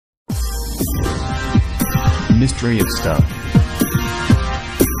mystery of stuff.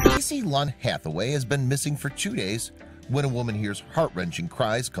 Casey Lunn Hathaway has been missing for 2 days when a woman hears heart-wrenching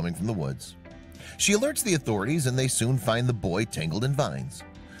cries coming from the woods. She alerts the authorities and they soon find the boy tangled in vines.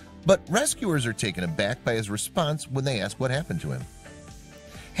 But rescuers are taken aback by his response when they ask what happened to him.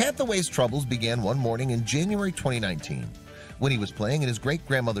 Hathaway's troubles began one morning in January 2019 when he was playing in his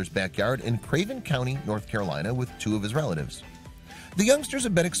great-grandmother's backyard in Craven County, North Carolina with 2 of his relatives. The youngsters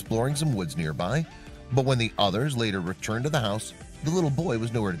had been exploring some woods nearby, but when the others later returned to the house, the little boy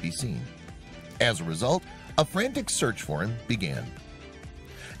was nowhere to be seen. As a result, a frantic search for him began.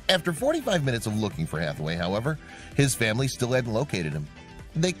 After 45 minutes of looking for Hathaway, however, his family still hadn't located him.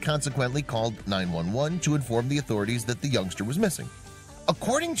 They consequently called 911 to inform the authorities that the youngster was missing.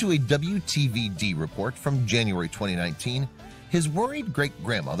 According to a WTVD report from January 2019, his worried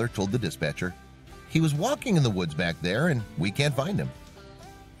great-grandmother told the dispatcher, "He was walking in the woods back there and we can't find him."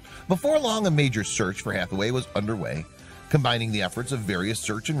 Before long, a major search for Hathaway was underway, combining the efforts of various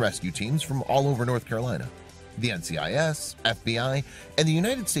search and rescue teams from all over North Carolina. The NCIS, FBI, and the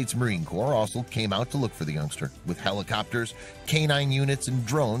United States Marine Corps also came out to look for the youngster, with helicopters, canine units, and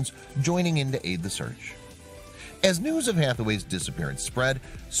drones joining in to aid the search. As news of Hathaway's disappearance spread,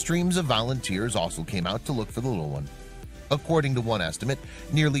 streams of volunteers also came out to look for the little one. According to one estimate,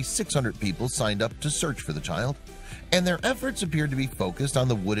 nearly 600 people signed up to search for the child, and their efforts appeared to be focused on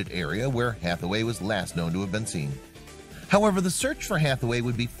the wooded area where Hathaway was last known to have been seen. However, the search for Hathaway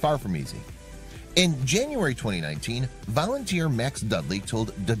would be far from easy. In January 2019, volunteer Max Dudley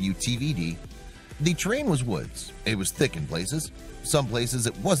told WTVD, "The terrain was woods. It was thick in places. Some places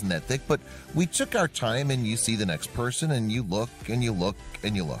it wasn't that thick, but we took our time and you see the next person and you look and you look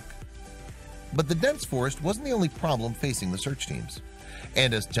and you look." But the dense forest wasn't the only problem facing the search teams.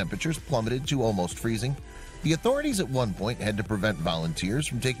 And as temperatures plummeted to almost freezing, the authorities at one point had to prevent volunteers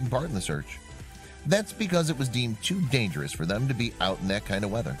from taking part in the search. That's because it was deemed too dangerous for them to be out in that kind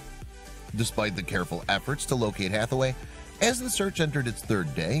of weather. Despite the careful efforts to locate Hathaway, as the search entered its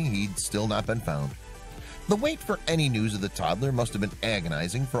 3rd day, he'd still not been found. The wait for any news of the toddler must have been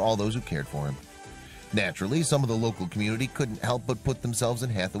agonizing for all those who cared for him. Naturally, some of the local community couldn't help but put themselves in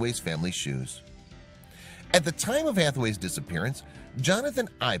Hathaway's family's shoes. At the time of Hathaway's disappearance, Jonathan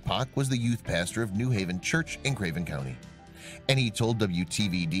Ipock was the youth pastor of New Haven Church in Craven County, and he told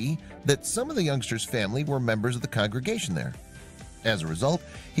WTVD that some of the youngster's family were members of the congregation there. As a result,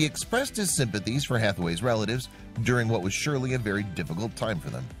 he expressed his sympathies for Hathaway's relatives during what was surely a very difficult time for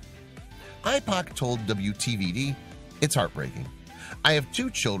them. Ipock told WTVD, "It's heartbreaking. I have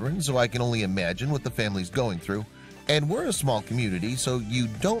 2 children, so I can only imagine what the family's going through, and we're a small community, so you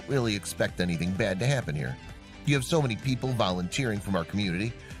don't really expect anything bad to happen here. You have so many people volunteering from our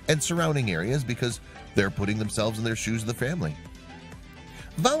community and surrounding areas because they're putting themselves in their shoes of the family."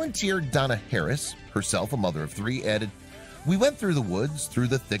 Volunteer Donna Harris, herself a mother of 3, added, "We went through the woods, through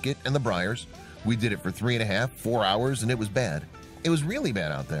the thicket and the briars. We did it for 3.5, 4 hours, and it was bad. It was really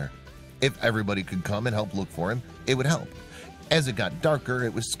bad out there. If everybody could come and help look for him, it would help. As it got darker,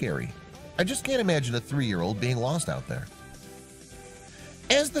 it was scary. I just can't imagine a 3-year-old being lost out there."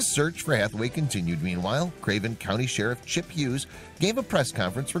 As the search for Hathaway continued, meanwhile, Craven County Sheriff Chip Hughes gave a press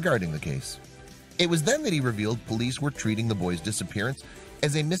conference regarding the case. It was then that he revealed police were treating the boy's disappearance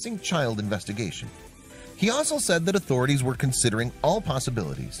as a missing child investigation. He also said that authorities were considering all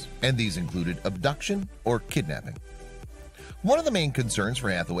possibilities, and these included abduction or kidnapping. One of the main concerns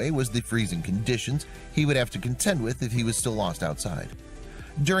for Hathaway was the freezing conditions he would have to contend with if he was still lost outside.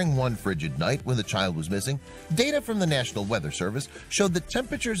 During one frigid night when the child was missing, data from the National Weather Service showed that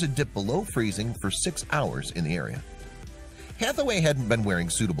temperatures had dipped below freezing for 6 hours in the area. Hathaway hadn't been wearing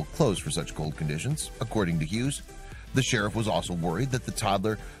suitable clothes for such cold conditions, according to Hughes. The sheriff was also worried that the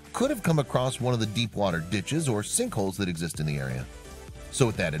toddler could have come across one of the deep water ditches or sinkholes that exist in the area. So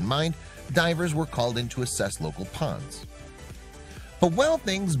with that in mind, divers were called in to assess local ponds. But while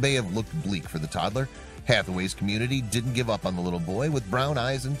things may have looked bleak for the toddler, Hathaway's community didn't give up on the little boy with brown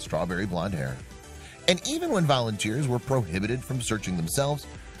eyes and strawberry blonde hair. And even when volunteers were prohibited from searching themselves,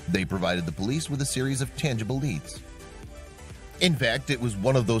 they provided the police with a series of tangible leads. In fact, it was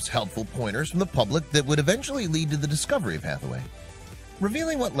one of those helpful pointers from the public that would eventually lead to the discovery of Hathaway.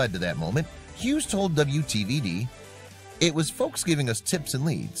 Revealing what led to that moment, Hughes told WTVD, "It was folks giving us tips and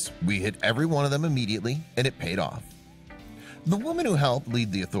leads. We hit every one of them immediately, and it paid off." The woman who helped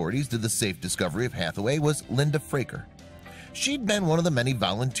lead the authorities to the safe discovery of Hathaway was Linda Fraker. She'd been one of the many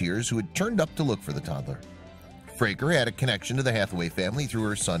volunteers who had turned up to look for the toddler. Fraker had a connection to the Hathaway family through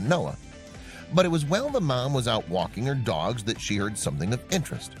her son Noah, but it was while the mom was out walking her dogs that she heard something of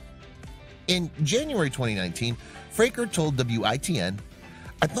interest. In January 2019, Fraker told WITN,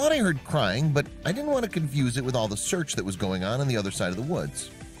 I thought I heard crying, but I didn't want to confuse it with all the search that was going on the other side of the woods.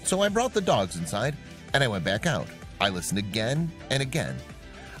 So I brought the dogs inside and I went back out. I listened again and again.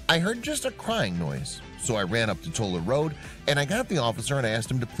 I heard just a crying noise, so I ran up to Toller Road and I got the officer and I asked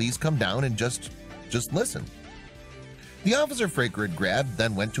him to please come down and just listen. The officer Fraker had grabbed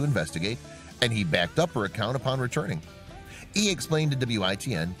then went to investigate, and he backed up her account upon returning. He explained to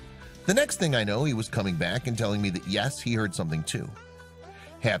WITN. The next thing I know, he was coming back and telling me that yes, he heard something too.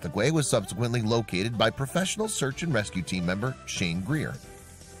 Hathaway was subsequently located by professional search and rescue team member Shane Greer.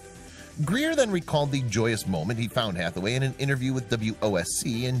 Greer then recalled the joyous moment he found Hathaway in an interview with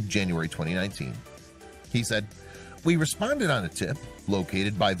WOSC in January 2019. He said, "We responded on a tip,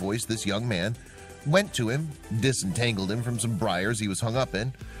 located by voice this young man, went to him, disentangled him from some briars he was hung up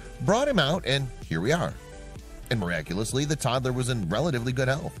in, brought him out, and here we are." And miraculously, the toddler was in relatively good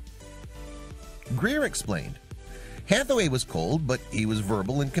health. Greer explained, "Hathaway was cold, but he was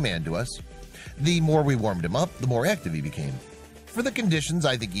verbal in command to us. The more we warmed him up, the more active he became. For the conditions,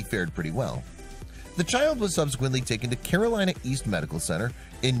 I think he fared pretty well." The child was subsequently taken to Carolina East Medical Center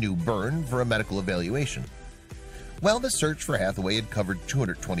in New Bern for a medical evaluation. While the search for Hathaway had covered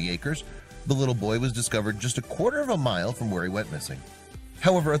 220 acres, the little boy was discovered just a quarter of a mile from where he went missing.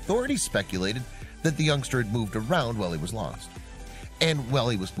 However, authorities speculated that the youngster had moved around while he was lost. And while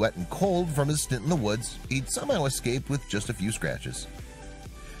he was wet and cold from his stint in the woods, he'd somehow escaped with just a few scratches.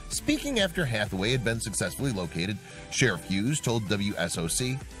 Speaking after Hathaway had been successfully located, Sheriff Hughes told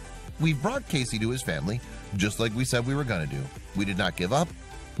WSOC, "We've brought Casey to his family, just like we said we were going to do. We did not give up.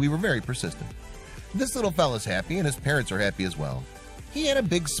 We were very persistent. This little fella's happy and his parents are happy as well. He had a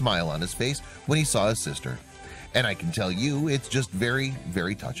big smile on his face when he saw his sister. And I can tell you, it's just very,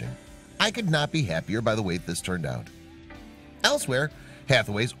 very touching. I could not be happier by the way this turned out." Elsewhere,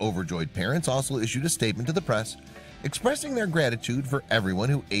 Hathaway's overjoyed parents also issued a statement to the press expressing their gratitude for everyone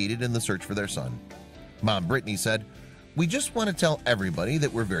who aided in the search for their son. Mom Brittany said, "We just want to tell everybody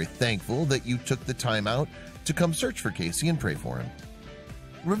that we're very thankful that you took the time out to come search for Casey and pray for him."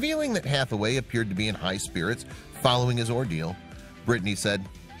 Revealing that Hathaway appeared to be in high spirits following his ordeal, Brittany said,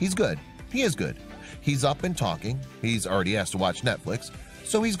 "He's good. He is good. He's up and talking. He's already asked to watch Netflix,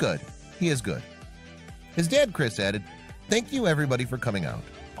 so he's good. He is good." His dad, Chris, added, "Thank you everybody for coming out.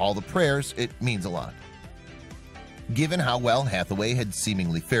 All the prayers, it means a lot." Given how well Hathaway had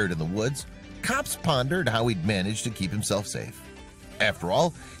seemingly fared in the woods, cops pondered how he'd managed to keep himself safe. After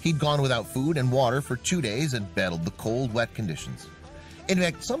all, he'd gone without food and water for 2 days and battled the cold, wet conditions. In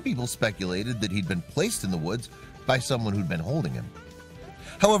fact, some people speculated that he'd been placed in the woods by someone who'd been holding him.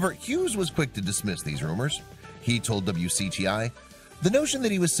 However, Hughes was quick to dismiss these rumors. He told WCTI, "The notion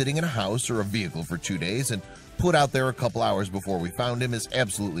that he was sitting in a house or a vehicle for 2 days and put out there a couple hours before we found him is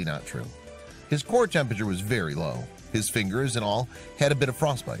absolutely not true. His core temperature was very low. His fingers and all had a bit of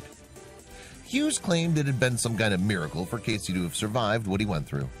frostbite." Hughes claimed it had been some kind of miracle for Casey to have survived what he went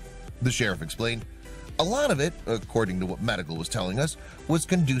through. The sheriff explained, "A lot of it, according to what medical was telling us, was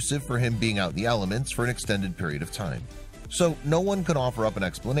conducive for him being out in the elements for an extended period of time. So no one could offer up an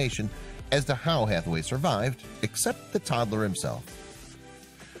explanation as to how Hathaway survived except the toddler himself."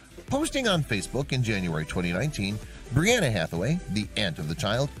 Posting on Facebook in January 2019, Brianna Hathaway, the aunt of the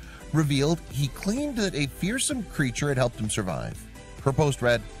child, revealed he claimed that a fearsome creature had helped him survive. Her post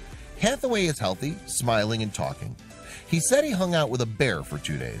read, "Hathaway is healthy, smiling and talking. He said he hung out with a bear for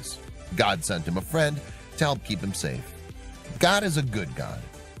 2 days. God sent him a friend to help keep him safe. God is a good God.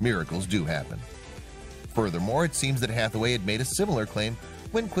 Miracles do happen." Furthermore, it seems that Hathaway had made a similar claim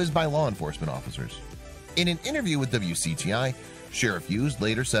when quizzed by law enforcement officers. In an interview with WCTI, Sheriff Hughes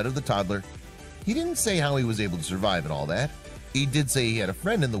later said of the toddler, "He didn't say how he was able to survive and all that. He did say he had a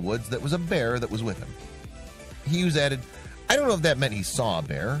friend in the woods that was a bear that was with him." Hughes added, "I don't know if that meant he saw a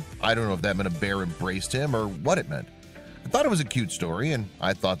bear. I don't know if that meant a bear embraced him or what it meant. I thought it was a cute story, and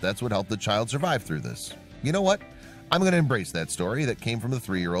I thought that's what helped the child survive through this. You know what? I'm going to embrace that story that came from the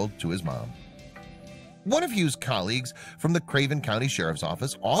 3-year-old to his mom." One of Hughes' colleagues from the Craven County Sheriff's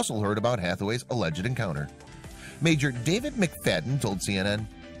Office also heard about Hathaway's alleged encounter. Major David McFadden told CNN,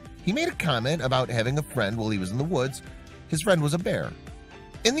 "He made a comment about having a friend while he was in the woods. His friend was a bear.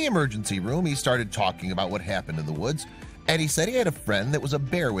 In the emergency room, he started talking about what happened in the woods, and he said he had a friend that was a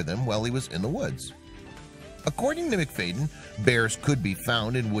bear with him while he was in the woods." According to McFadden, bears could be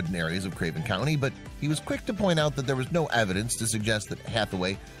found in wooded areas of Craven County, but he was quick to point out that there was no evidence to suggest that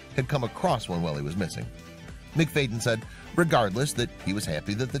Hathaway had come across one while he was missing. McFadden said, regardless, that he was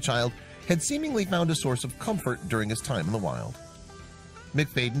happy that the child had seemingly found a source of comfort during his time in the wild.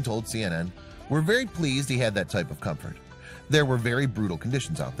 McFadden told CNN, "We're very pleased he had that type of comfort. There were very brutal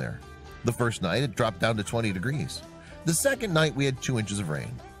conditions out there. The first night it dropped down to 20 degrees. The second night we had 2 inches of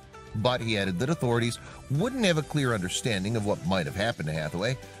rain. But he added that authorities wouldn't have a clear understanding of what might have happened to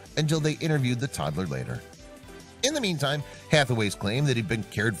Hathaway until they interviewed the toddler later. In the meantime, Hathaway's claim that he'd been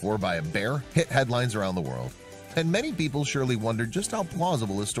cared for by a bear hit headlines around the world, and many people surely wondered just how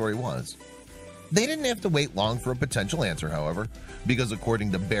plausible his story was. They didn't have to wait long for a potential answer, however, because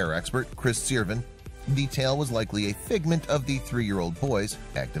according to bear expert Chris Sirven, the tale was likely a figment of the 3-year-old boy's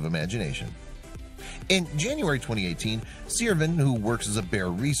active imagination. In January 2018, Sirven, who works as a bear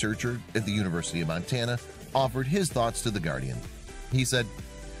researcher at the University of Montana, offered his thoughts to The Guardian. He said,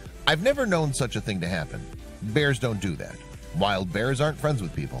 "I've never known such a thing to happen. Bears don't do that. Wild bears aren't friends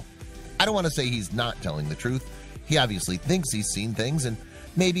with people. I don't want to say he's not telling the truth. He obviously thinks he's seen things, and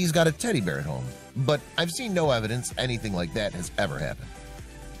maybe he's got a teddy bear at home. But I've seen no evidence anything like that has ever happened."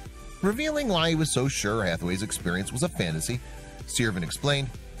 Revealing why he was so sure Hathaway's experience was a fantasy, Sirven explained,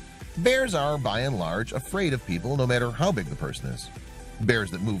 "Bears are, by and large, afraid of people no matter how big the person is. Bears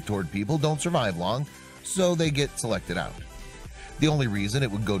that move toward people don't survive long, so they get selected out. The only reason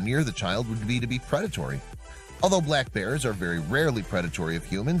it would go near the child would be to be predatory. Although black bears are very rarely predatory of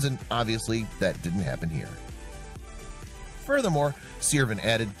humans, and obviously that didn't happen here." Furthermore, Sirven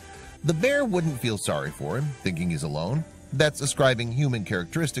added, "The bear wouldn't feel sorry for him, thinking he's alone. That's ascribing human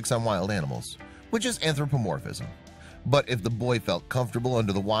characteristics on wild animals, which is anthropomorphism. But if the boy felt comfortable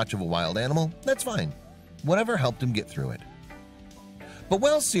under the watch of a wild animal, that's fine. Whatever helped him get through it." But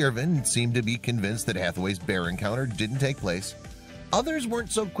while Sirven seemed to be convinced that Hathaway's bear encounter didn't take place, others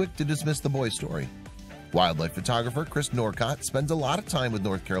weren't so quick to dismiss the boy's story. Wildlife photographer Chris Norcott spends a lot of time with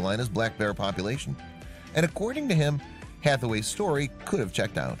North Carolina's black bear population, and according to him, Hathaway's story could have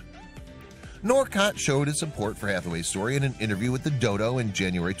checked out. Norcott showed his support for Hathaway's story in an interview with the Dodo in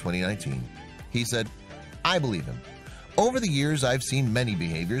January 2019. He said, "I believe him. Over the years, I've seen many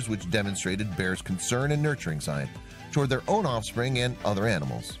behaviors which demonstrated bears' concern and nurturing side toward their own offspring and other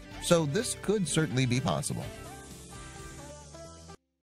animals, so this could certainly be possible."